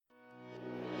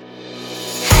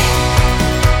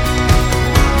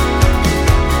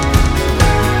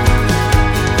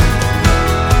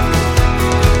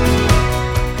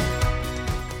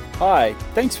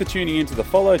Thanks for tuning in to the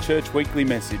Follow Church weekly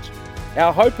message.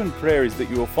 Our hope and prayer is that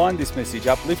you will find this message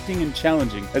uplifting and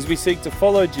challenging as we seek to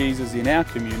follow Jesus in our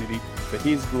community for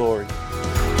His glory.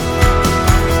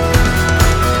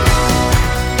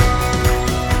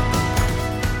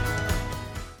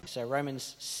 So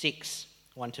Romans 6,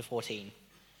 1-14.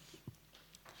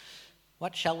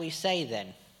 What shall we say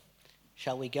then?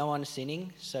 Shall we go on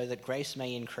sinning so that grace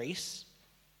may increase?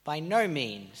 By no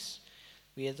means.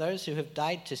 We are those who have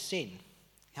died to sin.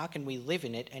 How can we live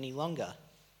in it any longer?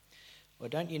 Or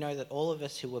don't you know that all of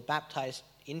us who were baptized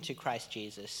into Christ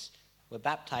Jesus were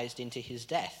baptized into his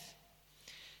death?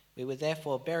 We were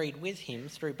therefore buried with him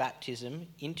through baptism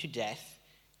into death,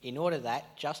 in order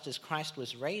that, just as Christ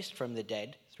was raised from the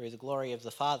dead through the glory of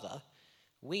the Father,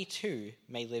 we too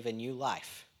may live a new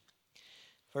life.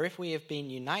 For if we have been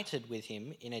united with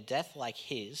him in a death like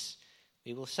his,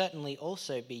 we will certainly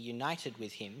also be united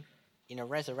with him in a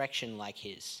resurrection like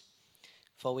his.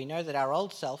 For we know that our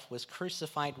old self was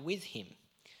crucified with him,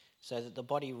 so that the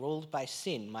body ruled by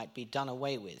sin might be done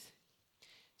away with,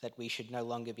 that we should no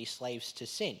longer be slaves to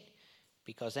sin,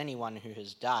 because anyone who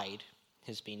has died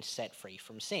has been set free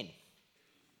from sin.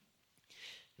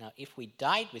 Now, if we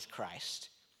died with Christ,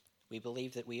 we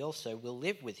believe that we also will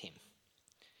live with him.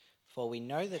 For we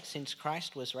know that since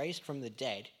Christ was raised from the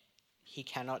dead, he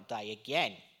cannot die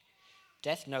again.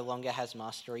 Death no longer has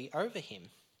mastery over him.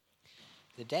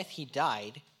 The death he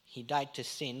died to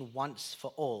sin once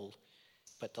for all,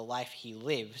 but the life he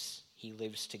lives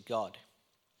to God.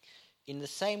 In the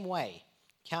same way,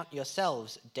 count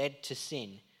yourselves dead to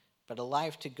sin, but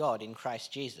alive to God in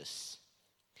Christ Jesus.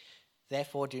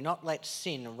 Therefore, do not let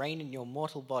sin reign in your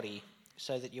mortal body,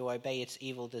 so that you obey its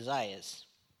evil desires.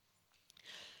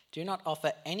 Do not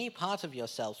offer any part of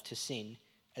yourself to sin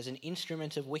as an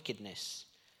instrument of wickedness,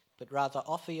 but rather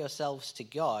offer yourselves to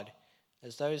God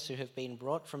as those who have been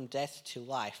brought from death to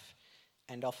life,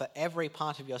 and offer every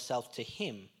part of yourself to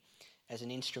him as an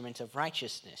instrument of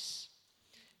righteousness.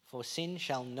 For sin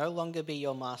shall no longer be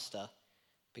your master,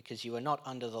 because you are not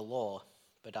under the law,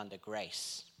 but under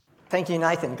grace. Thank you,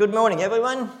 Nathan. Good morning,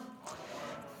 everyone.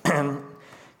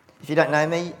 If you don't know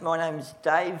me, my name's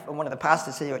Dave. I'm one of the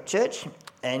pastors here at church,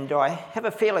 and I have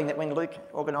a feeling that when Luke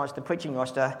organised the preaching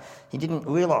roster, he didn't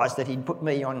realise that he'd put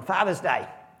me on Father's Day.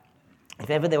 If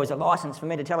ever there was a licence for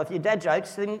me to tell a few dad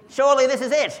jokes, then surely this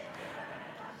is it.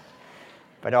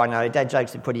 But I know dad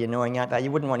jokes are pretty annoying, aren't they?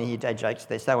 You wouldn't want to hear dad jokes.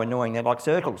 They're so annoying, they're like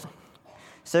circles.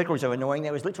 Circles are annoying,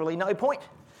 there was literally no point.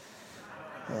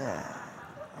 Do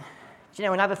you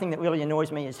know another thing that really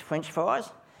annoys me is French fries?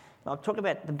 I'll talk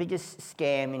about the biggest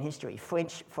scam in history,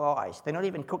 French fries. They're not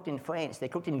even cooked in France, they're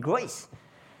cooked in Greece.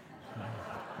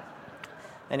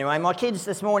 Anyway, my kids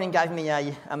this morning gave me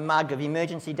a mug of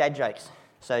emergency dad jokes.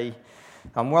 So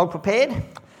I'm well prepared,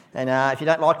 and if you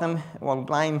don't like them, well,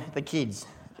 blame the kids.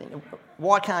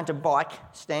 Why can't a bike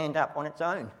stand up on its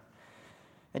own?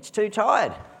 It's too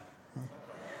tired.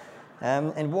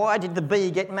 And why did the bee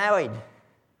get married?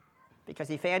 Because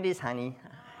he found his honey.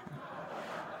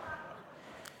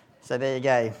 So there you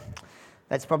go.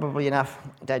 That's probably enough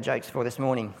dad jokes for this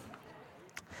morning.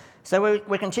 So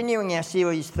we're continuing our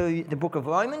series through the book of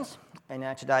Romans,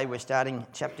 and today we're starting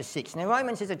chapter 6. Now,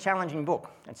 Romans is a challenging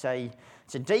book. It's a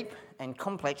deep and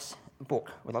complex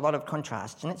book with a lot of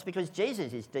contrasts, and it's because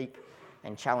Jesus is deep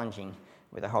and challenging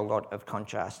with a whole lot of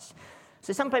contrasts.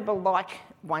 So some people like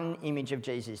one image of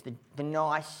Jesus, the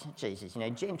nice Jesus,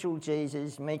 gentle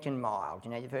Jesus, meek and mild.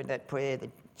 You've heard that prayer, that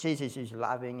Jesus is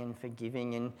loving and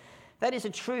forgiving, and that is a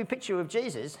true picture of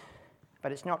Jesus,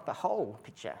 but it's not the whole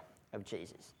picture of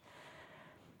Jesus.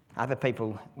 Other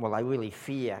people, well, they really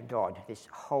fear God, this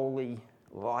holy,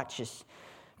 righteous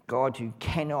God who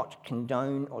cannot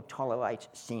condone or tolerate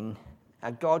sin,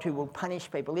 a God who will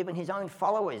punish people, even his own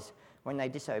followers, when they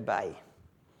disobey,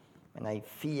 when they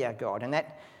fear God. And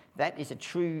that is a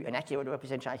true and accurate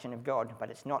representation of God, but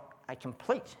it's not a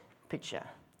complete picture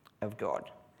of God.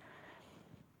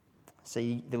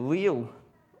 See,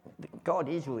 God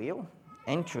is real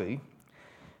and true.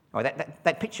 Or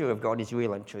that picture of God is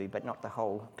real and true, but not the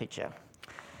whole picture.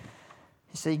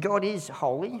 You see, God is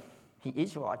holy, he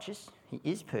is righteous, he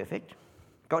is perfect.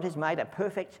 God has made a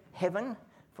perfect heaven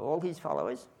for all his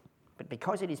followers, but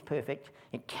because it is perfect,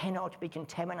 it cannot be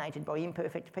contaminated by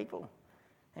imperfect people.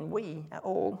 And we are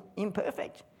all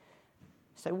imperfect,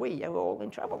 so we are all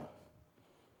in trouble.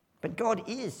 But God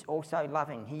is also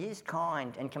loving, he is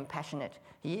kind and compassionate,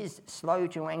 he is slow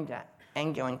to anger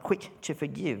and quick to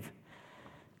forgive.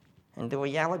 And the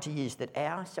reality is that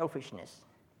our selfishness,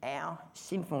 our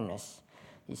sinfulness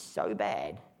is so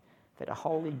bad that a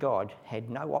holy God had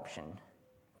no option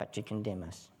but to condemn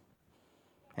us.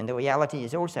 And the reality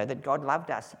is also that God loved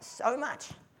us so much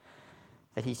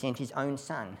that he sent his own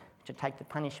Son to take the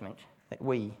punishment that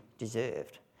we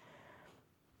deserved.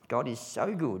 God is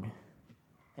so good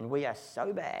and we are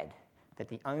so bad that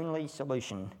the only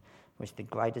solution was the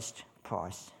greatest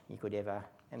price you could ever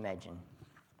imagine.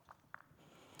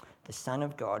 The Son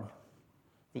of God,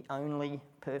 the only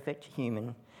perfect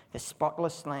human, the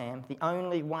spotless Lamb, the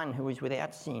only one who was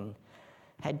without sin,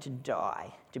 had to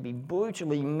die, to be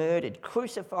brutally murdered,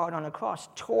 crucified on a cross,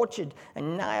 tortured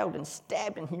and nailed and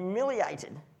stabbed and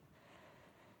humiliated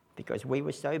because we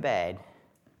were so bad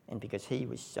and because he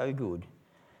was so good,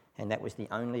 and that was the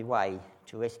only way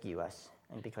to rescue us,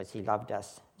 and because he loved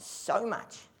us so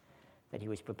much that he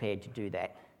was prepared to do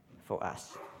that for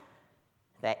us.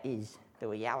 That is the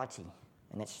reality,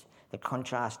 and that's the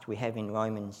contrast we have in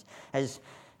Romans. As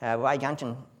Ray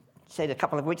Gunton said a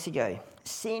couple of weeks ago,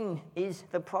 sin is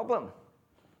the problem,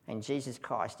 and Jesus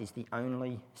Christ is the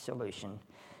only solution,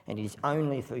 and it is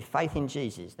only through faith in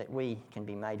Jesus that we can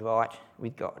be made right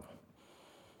with God.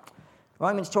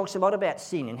 Romans talks a lot about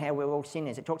sin and how we're all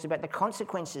sinners. It talks about the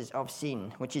consequences of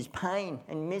sin, which is pain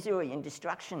and misery and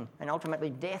destruction and ultimately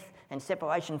death and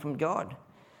separation from God.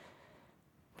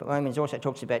 But Romans also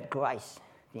talks about grace,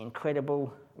 the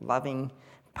incredible, loving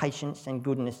patience and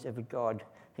goodness of a God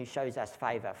who shows us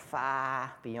favour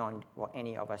far beyond what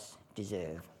any of us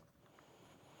deserve.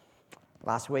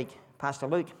 Last week, Pastor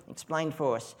Luke explained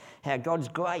for us how God's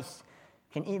grace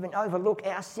can even overlook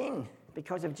our sin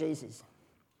because of Jesus.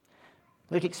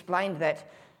 Luke explained that,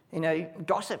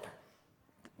 gossip.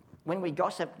 When we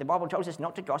gossip, the Bible tells us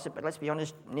not to gossip, but let's be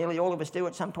honest, nearly all of us do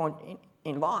at some point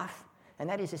in life, and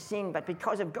that is a sin. But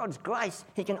because of God's grace,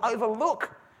 he can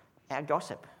overlook our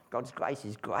gossip. God's grace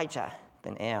is greater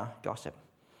than our gossip.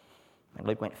 And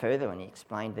Luke went further and he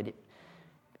explained that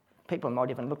people might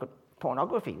even look at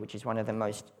pornography, which is one of the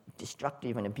most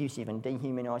destructive and abusive and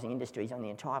dehumanising industries on the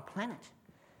entire planet.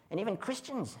 And even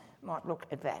Christians might look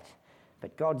at that.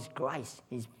 But God's grace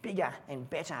is bigger and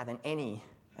better than any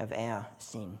of our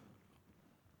sin.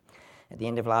 At the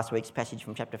end of last week's passage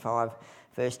from chapter 5,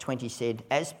 verse 20 said,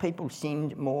 "As people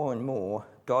sinned more and more,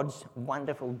 God's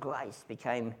wonderful grace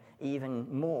became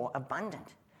even more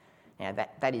abundant." Now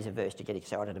that is a verse to get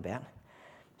excited about.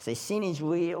 So sin is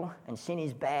real and sin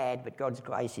is bad, but God's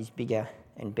grace is bigger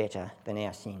and better than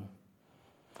our sin.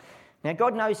 Now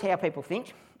God knows how people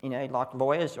think, like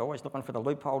lawyers are always looking for the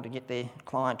loophole to get their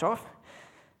client off.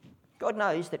 God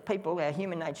knows that people, our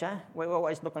human nature, we're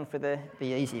always looking for the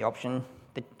easy option,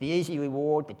 the easy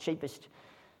reward, the cheapest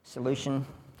solution,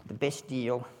 the best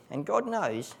deal. And God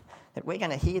knows that we're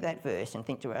going to hear that verse and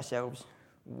think to ourselves,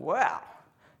 well,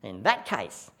 in that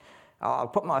case, I'll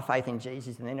put my faith in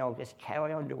Jesus and then I'll just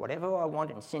carry on, do whatever I want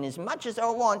and sin as much as I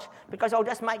want because I'll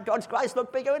just make God's grace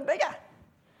look bigger and bigger.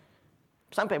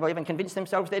 Some people even convince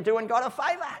themselves they're doing God a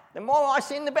favour. The more I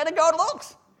sin, the better God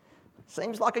looks.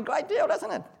 Seems like a great deal,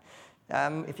 doesn't it?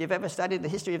 If you've ever studied the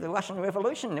history of the Russian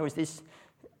Revolution, there was this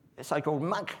so-called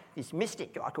monk, this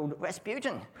mystic guy called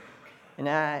Rasputin,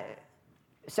 and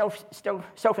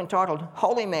self-entitled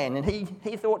holy man, and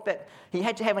he thought that he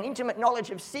had to have an intimate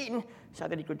knowledge of sin so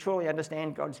that he could truly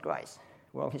understand God's grace.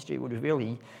 Well, history would reveal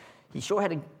he sure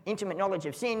had an intimate knowledge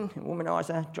of sin,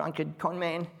 womanizer, drunkard, con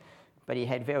man, but he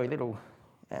had very little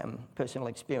personal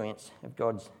experience of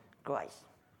God's grace.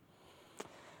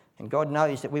 And God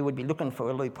knows that we would be looking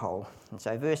for a loophole. And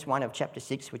so verse 1 of chapter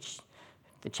 6, which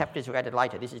the chapters are added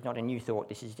later, this is not a new thought,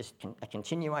 this is just a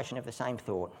continuation of the same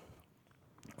thought.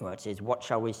 Where it says, "What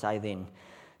shall we say then?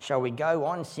 Shall we go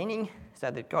on sinning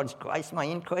so that God's grace may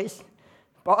increase?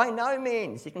 By no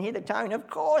means." You can hear the tone. Of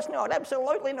course not,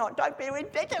 absolutely not. Don't be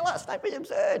ridiculous, don't be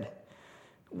absurd.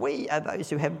 We are those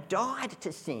who have died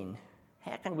to sin.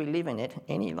 How can we live in it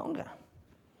any longer?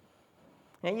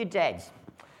 Now, you dads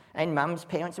and mums,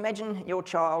 parents, imagine your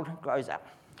child grows up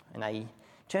and they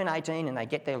turn 18 and they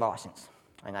get their licence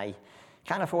and they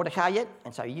can't afford a car yet,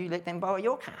 and so you let them borrow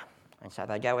your car. And so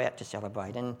they go out to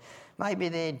celebrate, and maybe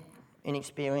they're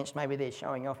inexperienced, maybe they're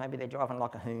showing off, maybe they're driving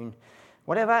like a hoon.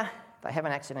 Whatever, they have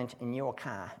an accident in your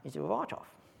car is a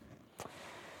write-off.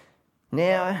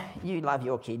 Now, you love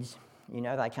your kids, you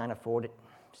know they can't afford it,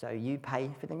 so you pay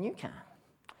for the new car.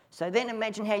 So then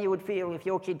imagine how you would feel if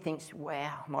your kid thinks,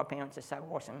 wow, my parents are so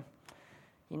awesome.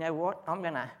 You know what, I'm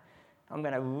going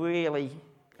to really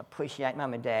appreciate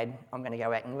Mum and Dad. I'm going to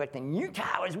go out and wreck the new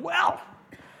car as well,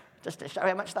 just to show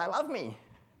how much they love me.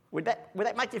 Would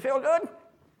that make you feel good?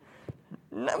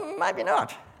 No, maybe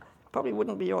not. Probably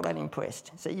wouldn't be all that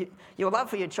impressed. So your love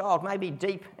for your child may be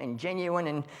deep and genuine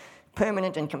and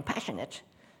permanent and compassionate,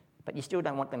 but you still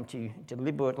don't want them to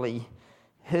deliberately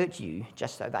hurt you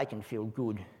just so they can feel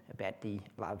good about the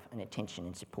love and attention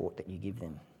and support that you give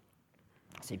them.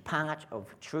 See, part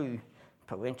of true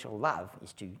parental love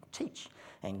is to teach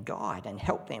and guide and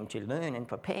help them to learn and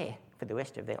prepare for the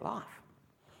rest of their life.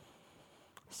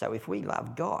 So if we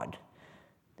love God,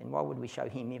 then why would we show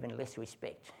him even less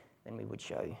respect than we would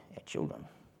show our children?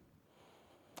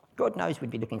 God knows we'd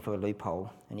be looking for a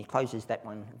loophole, and he closes that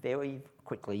one very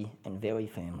quickly and very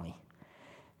firmly.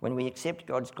 When we accept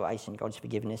God's grace and God's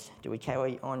forgiveness, do we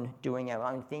carry on doing our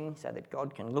own thing so that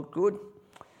God can look good?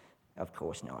 Of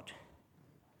course not.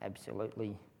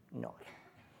 Absolutely not.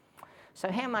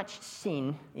 So how much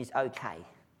sin is okay?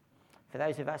 For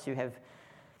those of us who have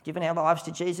given our lives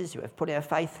to Jesus, who have put our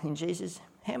faith in Jesus,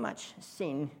 how much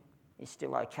sin is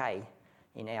still okay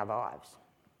in our lives?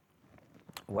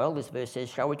 Well, this verse says,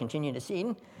 shall we continue to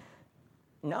sin?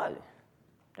 No.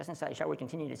 It doesn't say, shall we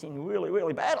continue to sin really,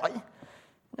 really badly?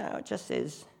 No, it just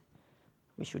says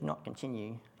we should not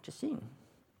continue to sin.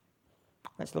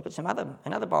 Let's look at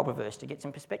another Bible verse to get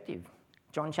some perspective.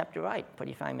 John chapter 8,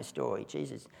 pretty famous story.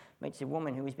 Jesus meets a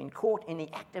woman who has been caught in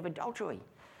the act of adultery.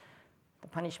 The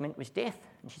punishment was death,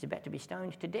 and she's about to be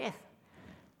stoned to death.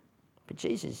 But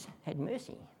Jesus had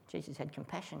mercy. Jesus had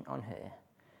compassion on her.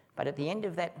 But at the end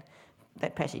of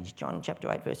that passage, John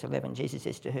chapter 8, verse 11, Jesus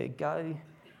says to her, go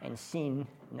and sin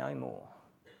no more.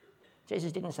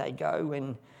 Jesus didn't say go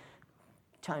and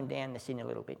tone down the sin a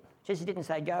little bit. Jesus didn't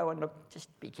say go and look,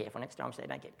 just be careful next time so you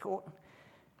don't get caught.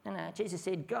 No, Jesus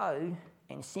said go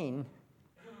and sin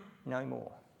no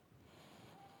more.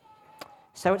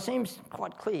 So it seems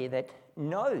quite clear that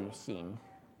no sin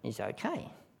is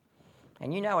okay.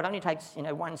 And it only takes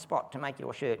one spot to make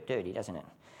your shirt dirty, doesn't it?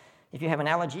 If you have an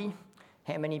allergy,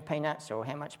 how many peanuts or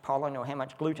how much pollen or how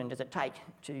much gluten does it take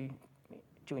to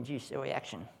induce a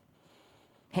reaction?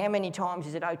 How many times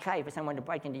is it okay for someone to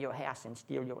break into your house and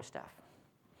steal your stuff?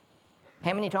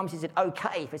 How many times is it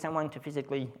okay for someone to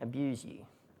physically abuse you?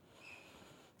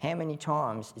 How many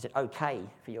times is it okay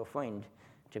for your friend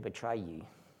to betray you?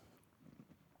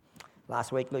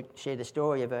 Last week, Luke shared the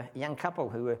story of a young couple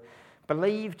who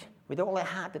believed with all their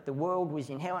heart that the world was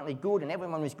inherently good and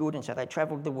everyone was good, and so they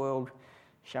travelled the world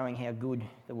showing how good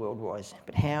the world was.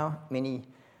 But how many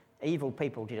evil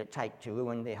people did it take to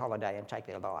ruin their holiday and take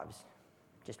their lives?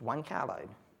 Just one carload,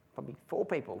 probably 4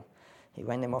 people who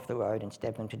ran them off the road and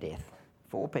stabbed them to death.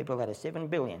 4 people out of 7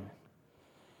 billion.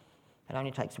 It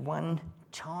only takes one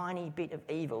tiny bit of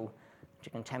evil to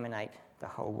contaminate the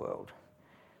whole world.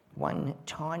 One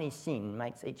tiny sin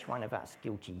makes each one of us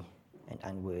guilty and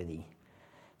unworthy.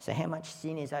 So how much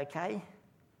sin is okay?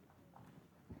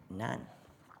 None.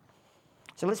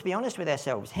 So let's be honest with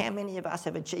ourselves. How many of us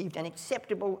have achieved an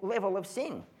acceptable level of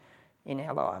sin in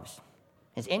our lives?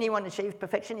 Has anyone achieved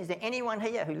perfection? Is there anyone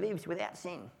here who lives without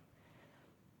sin?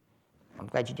 I'm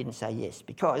glad you didn't say yes,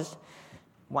 because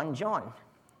 1 John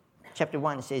chapter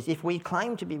 1 says, if we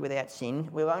claim to be without sin,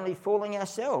 we're only fooling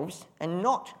ourselves and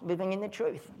not living in the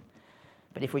truth.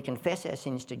 But if we confess our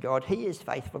sins to God, he is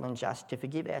faithful and just to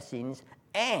forgive our sins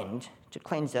and to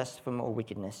cleanse us from all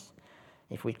wickedness.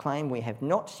 If we claim we have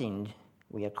not sinned,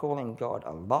 we are calling God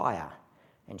a liar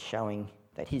and showing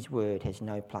that his word has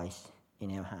no place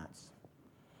in our hearts.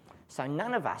 So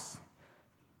none of us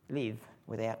live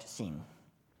without sin.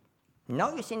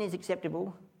 No sin is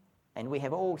acceptable, and we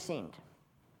have all sinned.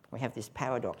 We have this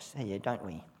paradox here, don't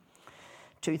we?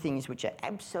 2 things which are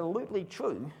absolutely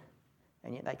true,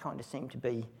 and yet they kind of seem to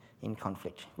be in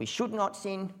conflict. We should not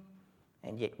sin,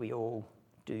 and yet we all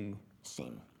do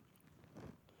sin.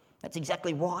 That's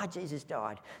exactly why Jesus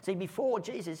died. See, before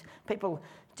Jesus, people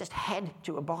just had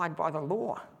to abide by the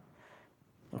law.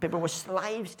 And people were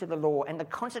slaves to the law and the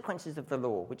consequences of the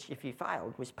law, which, if you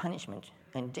failed, was punishment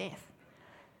and death.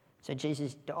 So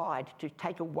Jesus died to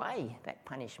take away that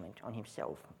punishment on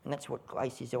himself. And that's what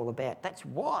grace is all about. That's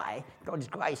why God's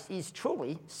grace is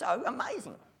truly so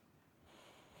amazing.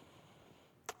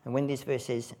 And when this verse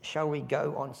says, shall we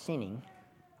go on sinning,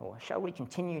 or shall we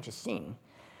continue to sin,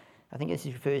 I think this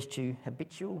refers to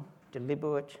habitual,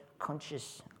 deliberate,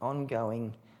 conscious,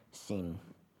 ongoing sin.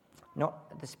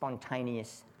 Not the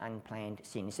spontaneous, unplanned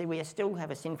sin. You see, we still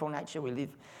have a sinful nature. We live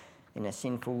in a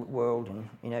sinful world,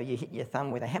 and you hit your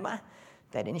thumb with a hammer.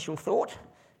 That initial thought,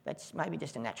 that's maybe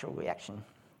just a natural reaction.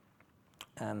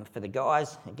 For the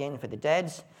guys, again, for the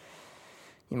dads,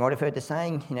 you might have heard the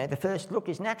saying, the first look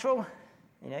is natural.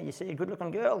 You see a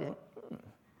good-looking girl,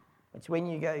 it's when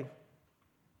you go,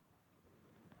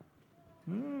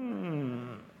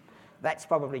 that's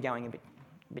probably going a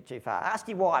bit too far. Ask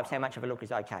your wives how much of a look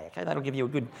is okay? That'll give you a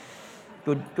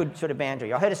good sort of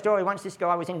boundary. I heard a story once. This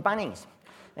guy was in Bunnings,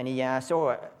 and he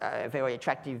saw a very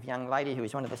attractive young lady who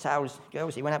was one of the sales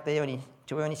girls. He went up there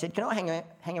to her and he said, "Can I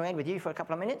hang around with you for a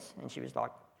couple of minutes?" And she was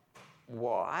like,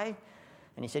 "Why?"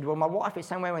 And he said, "Well, my wife is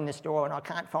somewhere in the store and I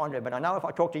can't find her, but I know if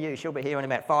I talk to you, she'll be here in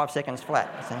about 5 seconds flat."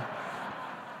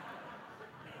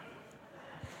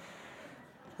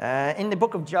 So, in the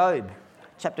book of Job,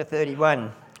 chapter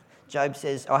 31, Job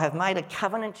says, "I have made a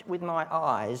covenant with my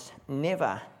eyes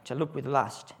never to look with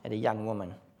lust at a young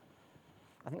woman."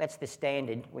 I think that's the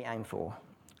standard we aim for.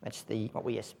 That's what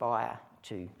we aspire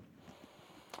to.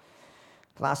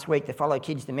 Last week, the Follow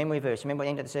Kids, the memory verse. Remember at the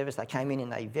end of the service, they came in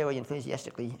and they very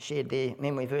enthusiastically shared their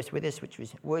memory verse with us, which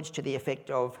was words to the effect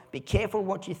of, "Be careful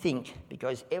what you think,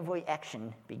 because every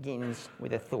action begins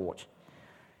with a thought."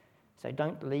 So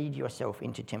don't lead yourself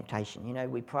into temptation. You know,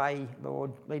 we pray,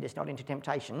 "Lord, lead us not into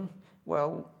temptation."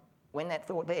 Well, when that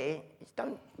thought there,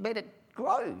 don't let it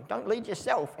grow. Don't lead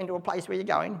yourself into a place where you're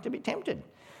going to be tempted.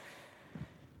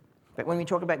 But when we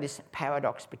talk about this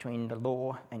paradox between the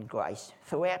law and grace,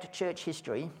 throughout church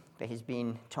history, there has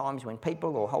been times when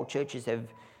people or whole churches have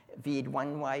veered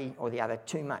one way or the other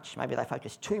too much. Maybe they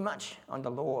focus too much on the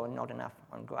law and not enough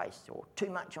on grace, or too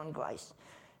much on grace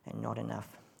and not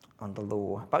enough on the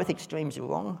law. Both extremes are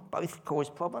wrong, both cause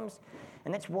problems,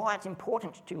 and that's why it's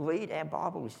important to read our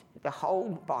Bibles, the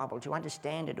whole Bible, to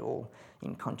understand it all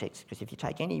in context, because if you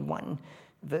take any one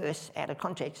verse out of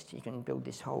context, you can build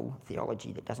this whole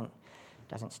theology that doesn't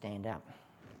stand up.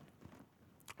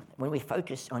 When we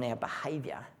focus on our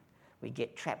behaviour, we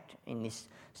get trapped in this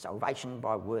salvation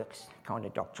by works kind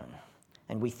of doctrine,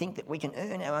 and we think that we can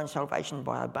earn our own salvation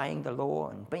by obeying the law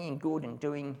and being good and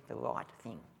doing the right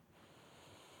thing.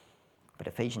 But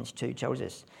Ephesians 2 tells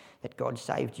us that God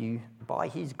saved you by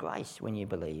his grace when you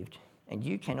believed, and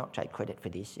you cannot take credit for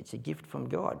this. It's a gift from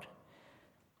God.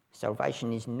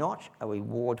 Salvation is not a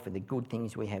reward for the good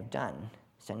things we have done,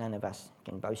 so none of us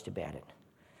can boast about it.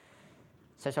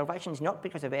 So salvation is not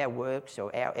because of our works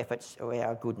or our efforts or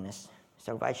our goodness.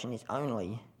 Salvation is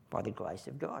only by the grace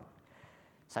of God.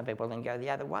 Some people then go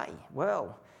the other way.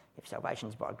 Well, if salvation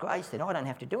is by grace, then I don't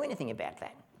have to do anything about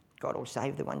that. God will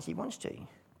save the ones he wants to.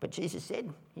 But Jesus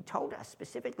said, he told us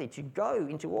specifically to go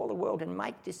into all the world and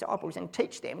make disciples and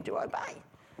teach them to obey.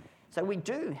 So we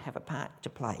do have a part to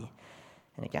play.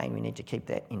 And again, we need to keep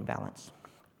that in balance.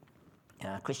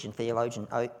 Christian theologian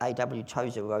A.W.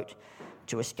 Tozer wrote,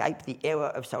 "To escape the error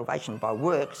of salvation by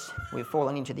works, we've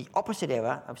fallen into the opposite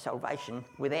error of salvation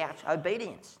without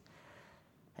obedience."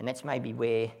 And that's maybe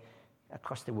where,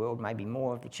 across the world, maybe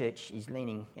more of the church is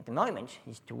leaning at the moment,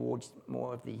 is towards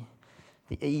more of the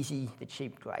easy, the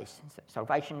cheap grace.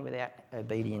 Salvation without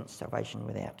obedience, salvation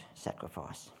without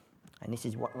sacrifice. And this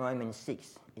is what Romans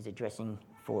 6 is addressing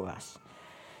for us.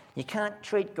 You can't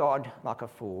treat God like a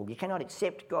fool. You cannot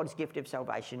accept God's gift of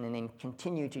salvation and then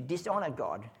continue to dishonour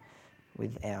God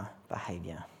with our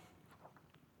behaviour.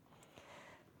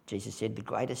 Jesus said the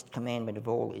greatest commandment of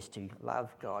all is to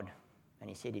love God. And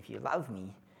he said, if you love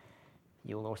me,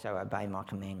 you'll also obey my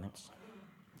commandments.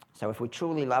 So if we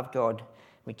truly love God,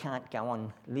 we can't go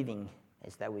on living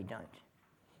as though we don't.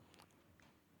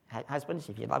 Husbands,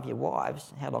 if you love your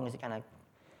wives, how long is it going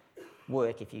to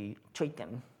work if you treat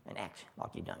them and act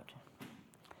like you don't?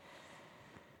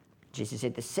 Jesus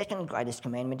said the second greatest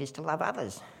commandment is to love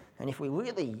others. And if we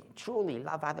really, truly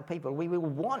love other people, we will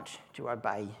want to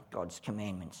obey God's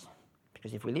commandments.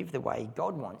 Because if we live the way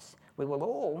God wants, we will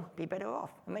all be better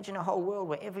off. Imagine a whole world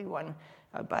where everyone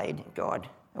obeyed God.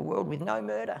 A world with no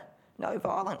murder, no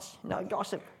violence, no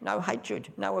gossip, no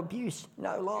hatred, no abuse,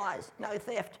 no lies, no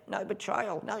theft, no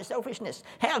betrayal, no selfishness.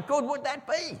 How good would that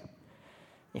be?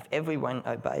 If everyone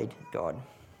obeyed God,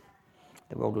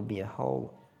 the world would be a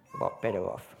whole lot better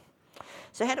off.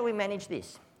 So how do we manage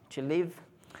this? To live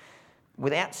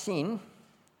without sin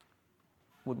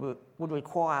would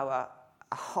require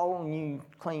a whole new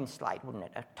clean slate, wouldn't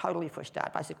it? A totally fresh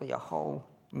start, basically a whole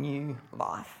new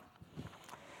life.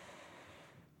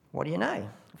 What do you know?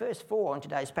 Verse 4 in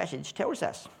today's passage tells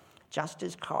us, just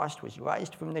as Christ was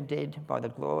raised from the dead by the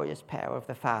glorious power of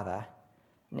the Father,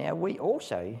 now we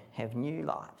also have new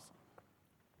lives.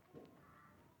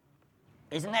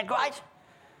 Isn't that great?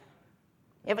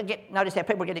 Ever notice how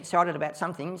people get excited about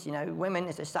some things? You know, women,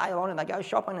 there's a sale on and they go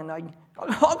shopping and they,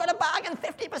 I've got a bargain,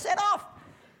 50% off.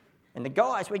 And the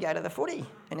guys, we go to the footy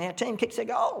and our team kicks a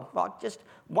goal. Like just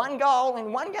one goal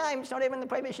in one game, it's not even the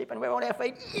premiership, and we're on our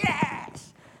feet,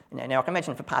 yes! Now I can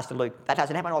imagine for Pastor Luke, that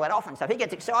doesn't happen all that often, so he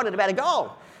gets excited about a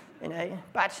goal. You know,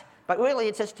 but really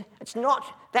it's not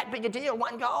that big a deal,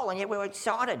 one goal, and yet we're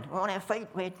excited, we're on our feet,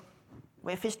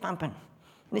 we're fist pumping.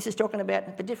 And this is talking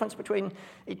about the difference between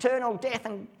eternal death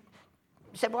and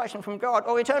separation from God,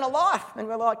 or eternal life, and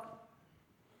we're like,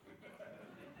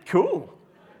 Cool.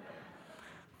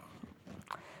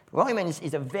 Romans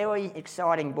is a very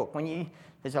exciting book.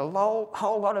 There's a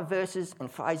whole lot of verses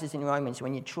and phrases in Romans.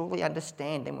 When you truly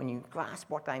understand them, when you grasp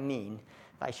what they mean,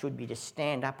 they should be to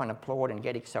stand up and applaud and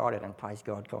get excited and praise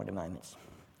God kind of moments.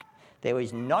 There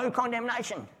is no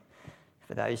condemnation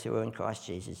for those who are in Christ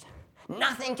Jesus.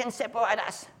 Nothing can separate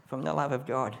us from the love of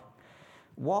God.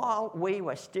 While we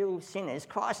were still sinners,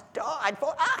 Christ died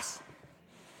for us.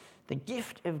 The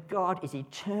gift of God is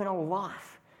eternal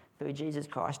life through Jesus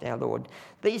Christ our Lord.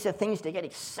 These are things to get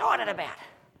excited about.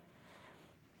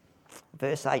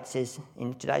 Verse 8 says,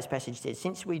 in today's passage says,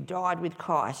 since we died with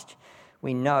Christ,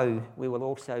 we know we will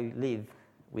also live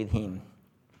with him.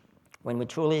 When we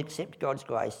truly accept God's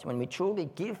grace, when we truly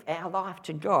give our life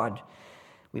to God,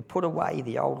 we put away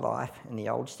the old life and the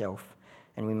old self,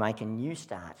 and we make a new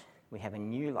start. We have a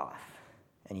new life,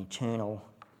 an eternal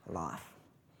life.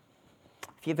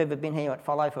 If you've ever been here at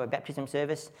Follow for a baptism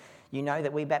service, you know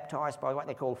that we baptise by what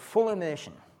they call full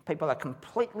immersion. People are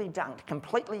completely dunked,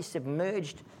 completely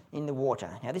submerged in the water.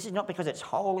 Now, this is not because it's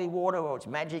holy water or it's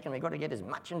magic and we've got to get as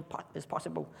much as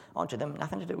possible onto them.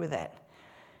 Nothing to do with that.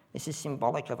 This is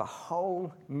symbolic of a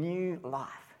whole new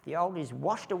life. The old is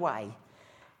washed away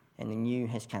and the new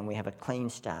has come. We have a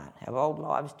clean start. Our old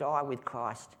lives die with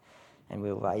Christ and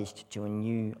we're raised to a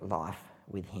new life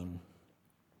with him.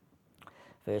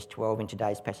 Verse 12 in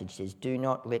today's passage says, do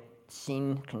not let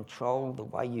sin control the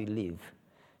way you live.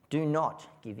 Do not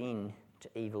give in to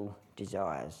evil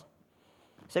desires.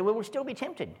 So we will still be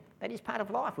tempted. That is part of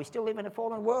life. We still live in a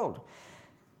fallen world.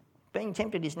 Being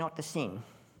tempted is not the sin,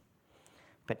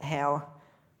 but how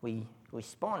we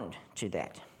respond to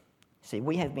that. See,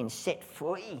 we have been set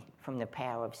free from the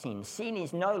power of sin. Sin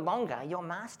is no longer your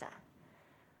master.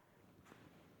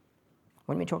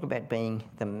 When we talk about being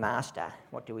the master,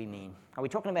 what do we mean? Are we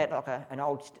talking about like an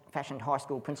old-fashioned high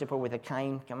school principal with a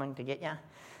cane coming to get you?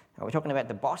 Are we talking about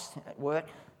the boss at work?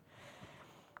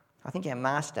 I think our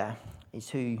master is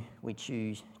who we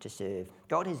choose to serve.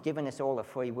 God has given us all a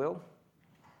free will.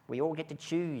 We all get to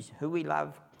choose who we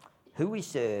love, who we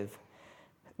serve,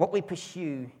 what we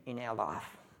pursue in our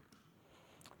life.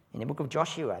 In the book of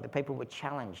Joshua, the people were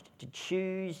challenged to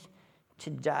choose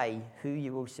today who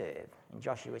you will serve. And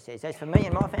Joshua says, as for me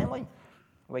and my family,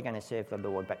 we're going to serve the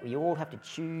Lord. But we all have to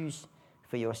choose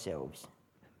for yourselves.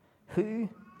 Who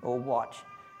or what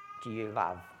do you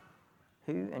love?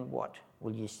 Who and what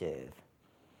will you serve?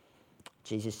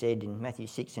 Jesus said in Matthew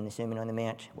 6 in the Sermon on the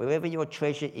Mount, wherever your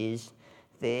treasure is,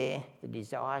 there the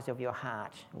desires of your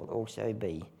heart will also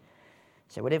be.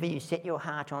 So whatever you set your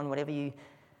heart on, whatever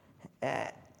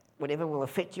will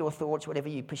affect your thoughts, whatever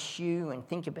you pursue and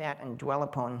think about and dwell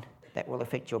upon, that will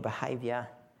affect your behaviour,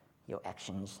 your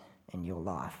actions and your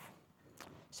life.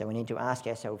 So we need to ask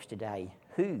ourselves today,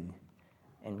 who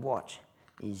and what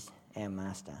is our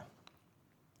master?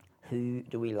 Who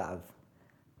do we love?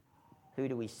 Who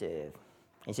do we serve?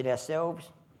 Is it ourselves?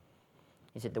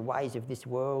 Is it the ways of this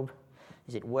world?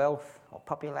 Is it wealth or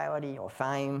popularity or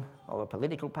fame or a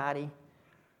political party?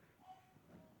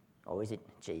 Or is it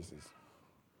Jesus?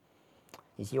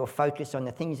 Is your focus on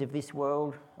the things of this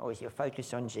world or is your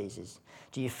focus on Jesus?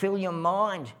 Do you fill your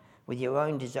mind with your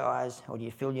own desires or do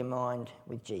you fill your mind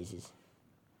with Jesus?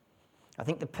 I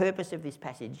think the purpose of this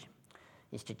passage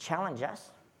is to challenge us,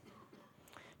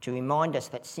 to remind us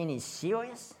that sin is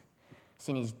serious,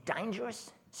 sin is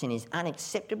dangerous, sin is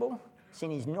unacceptable,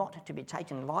 sin is not to be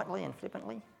taken lightly and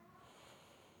flippantly,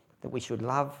 that we should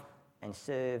love and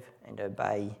serve and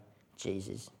obey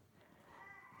Jesus.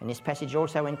 And this passage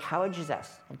also encourages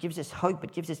us. It gives us hope.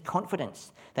 It gives us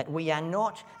confidence that we are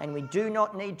not and we do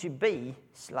not need to be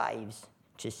slaves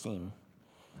to sin.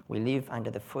 We live under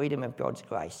the freedom of God's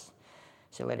grace.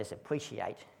 So let us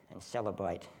appreciate and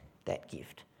celebrate that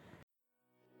gift.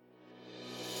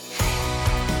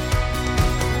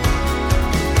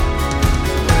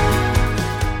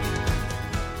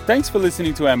 Thanks for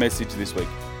listening to our message this week.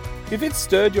 If it's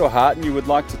stirred your heart and you would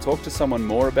like to talk to someone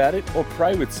more about it or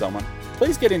pray with someone,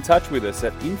 please get in touch with us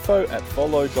at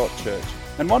info@follow.church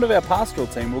and one of our pastoral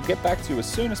team will get back to you as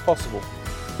soon as possible.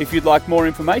 If you'd like more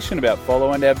information about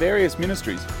Follow and our various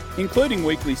ministries, including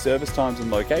weekly service times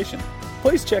and location,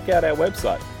 please check out our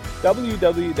website,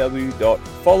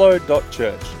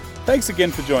 www.follow.church. Thanks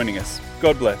again for joining us.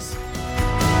 God bless.